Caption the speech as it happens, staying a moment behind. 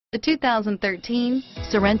The 2013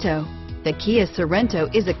 Sorento. The Kia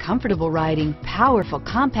Sorento is a comfortable riding, powerful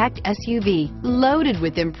compact SUV loaded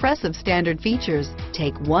with impressive standard features.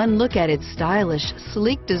 Take one look at its stylish,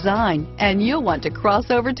 sleek design and you'll want to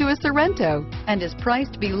cross over to a Sorento, and is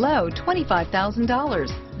priced below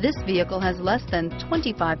 $25,000. This vehicle has less than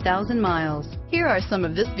 25,000 miles. Here are some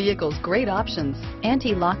of this vehicle's great options: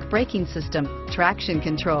 anti-lock braking system, traction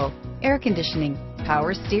control, air conditioning,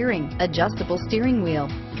 power steering, adjustable steering wheel,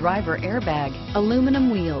 driver airbag,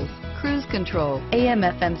 aluminum wheels, cruise control,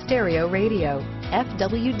 AM/FM stereo radio,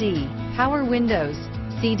 FWD, power windows,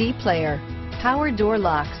 CD player, power door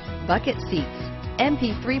locks, bucket seats,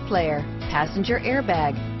 MP3 player, passenger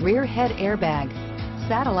airbag, rear head airbag,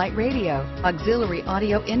 satellite radio, auxiliary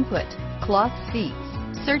audio input, cloth seats.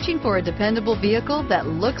 Searching for a dependable vehicle that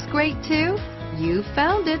looks great too? You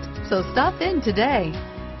found it, so stop in today.